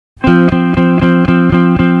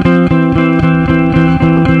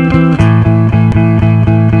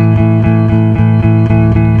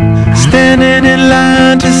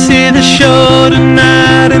to see the show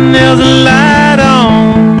tonight, and there's a light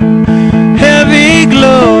on, heavy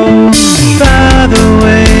glow. By the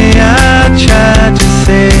way, I tried to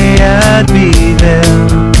say I'd be there,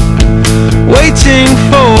 waiting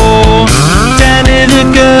for Danny the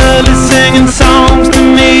girl is singing songs to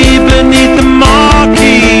me beneath the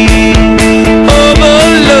marquee.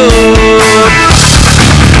 Overload.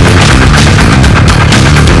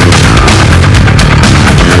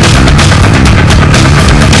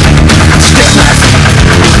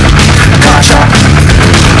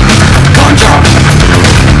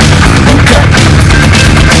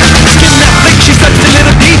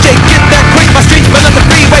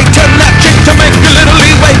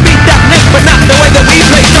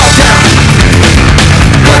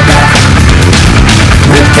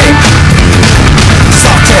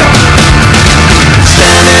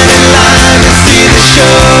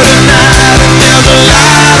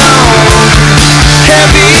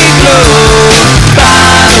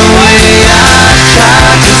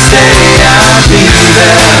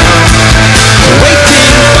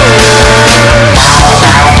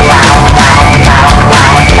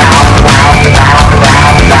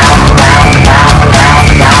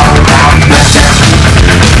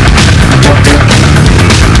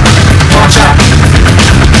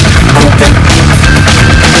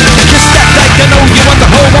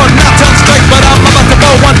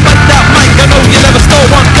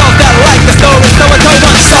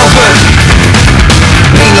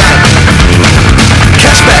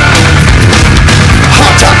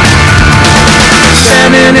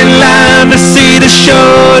 To see the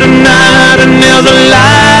show tonight, and there's a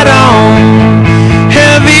light on,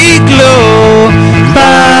 heavy glow.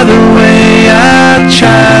 By the way, I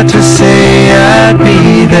tried to say I'd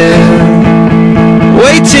be there,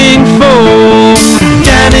 waiting for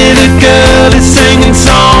Danny the girl is singing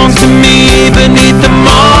songs to me beneath the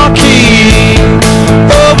marquee.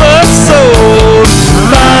 Oversold.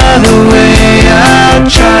 By the way, I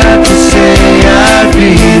tried to say I'd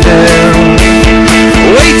be there,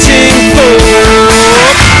 waiting for.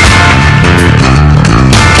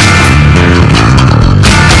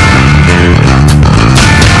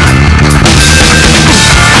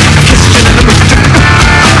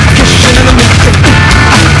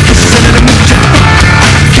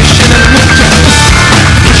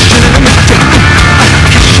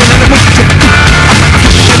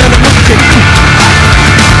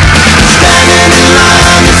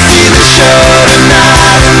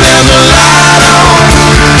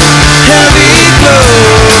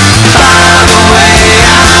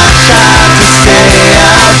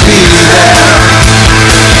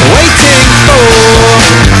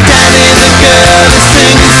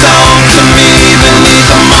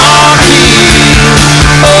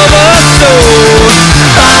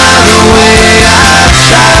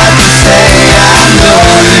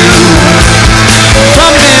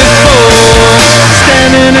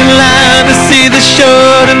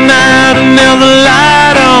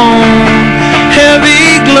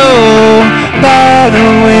 By the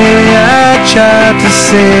way, I tried to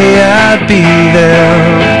say I'd be there,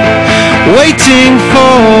 waiting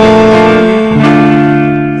for.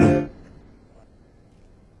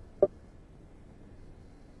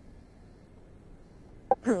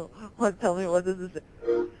 Tell me what this is.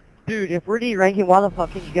 Dude, if we're D-ranking, why the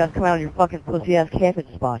fuck can't you guys come out on your fucking pussy-ass camping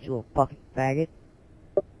spot, you little fucking faggot?